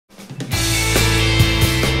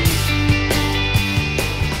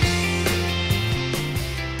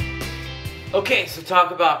Okay, so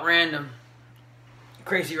talk about random.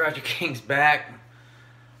 Crazy Roger King's back.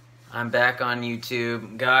 I'm back on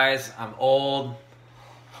YouTube. Guys, I'm old.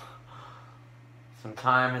 Some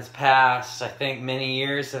time has passed. I think many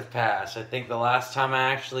years have passed. I think the last time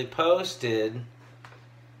I actually posted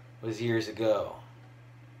was years ago.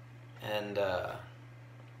 And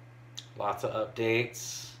lots of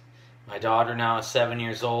updates. My daughter now is 7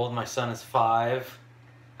 years old. My son is 5.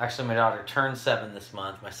 Actually, my daughter turned 7 this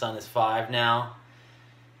month. My son is 5 now.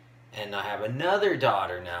 And I have another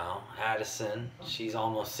daughter now, Addison. She's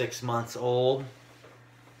almost 6 months old.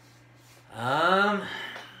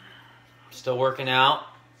 Still working out.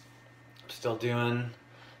 Still doing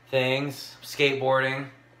things. Skateboarding.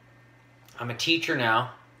 I'm a teacher now.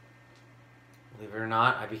 Believe it or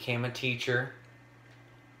not, I became a teacher.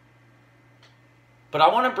 But I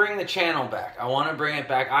want to bring the channel back. I want to bring it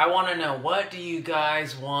back. I want to know, what do you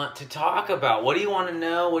guys want to talk about? What do you want to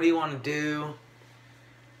know? What do you want to do?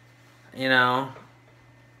 You know,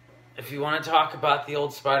 if you want to talk about the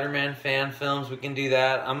old Spider-Man fan films, we can do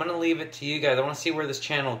that. I'm going to leave it to you guys. I want to see where this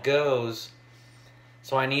channel goes.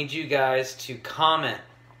 So I need you guys to comment.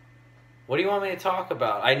 What do you want me to talk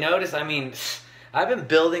about? I noticed, I mean, I've been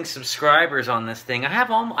building subscribers on this thing. I have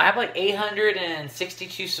like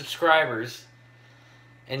 862 subscribers.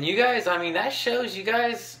 And you guys, I mean, that shows you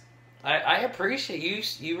guys, I appreciate you.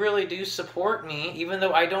 You really do support me, even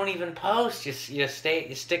though I don't even post. You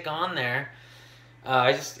stick on there.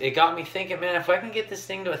 It got me thinking, man, if I can get this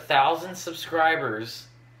thing to 1,000 subscribers,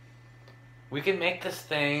 we can make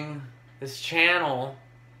this channel,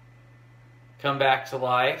 come back to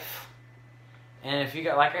life. And if you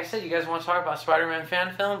guys, like I said, you guys want to talk about Spider-Man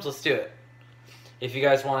fan films, let's do it. If you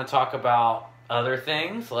guys want to talk about other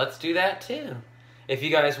things, let's do that too. If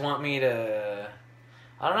you guys want me to,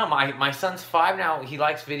 I don't know, my son's 5 now. He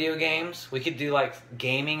likes video games. We could do like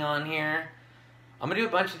gaming on here. I'm going to do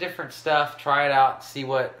a bunch of different stuff. Try it out. See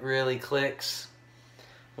what really clicks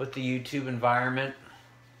with the YouTube environment.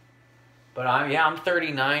 But I'm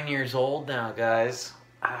 39 years old now, guys.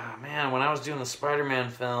 Ah, man, when I was doing the Spider-Man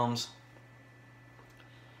films,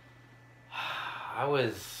 I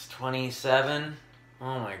was 27.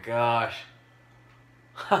 Oh my gosh.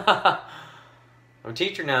 I'm a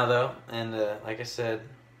teacher now, though, and like I said,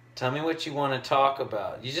 tell me what you want to talk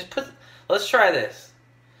about. You just let's try this.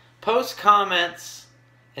 Post comments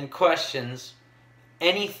and questions,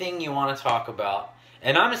 anything you want to talk about,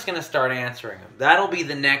 and I'm just going to start answering them. That'll be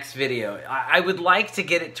the next video. I would like to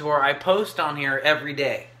get it to where I post on here every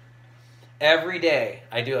day. Every day,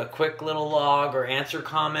 I do a quick little log or answer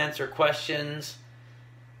comments or questions,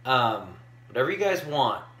 whatever you guys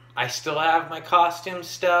want. I still have my costume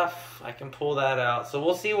stuff. I can pull that out. So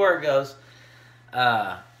we'll see where it goes.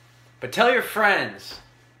 But tell your friends.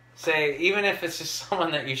 Say, even if it's just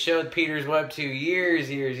someone that you showed Peter's Web to years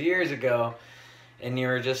ago, and you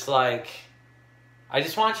were just like, I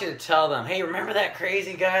just want you to tell them, hey, remember that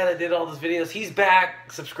crazy guy that did all those videos? He's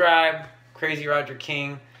back. Subscribe. Crazy Roger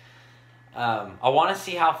King. I want to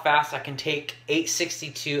see how fast I can take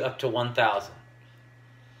 862 up to 1,000.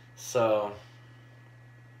 So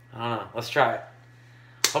I don't know. Let's try it.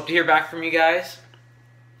 Hope to hear back from you guys.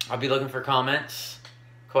 I'll be looking for comments,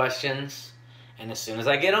 questions, and as soon as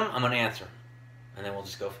I get them, I'm going to answer them. And then we'll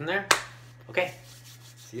just go from there. Okay.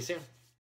 See you soon.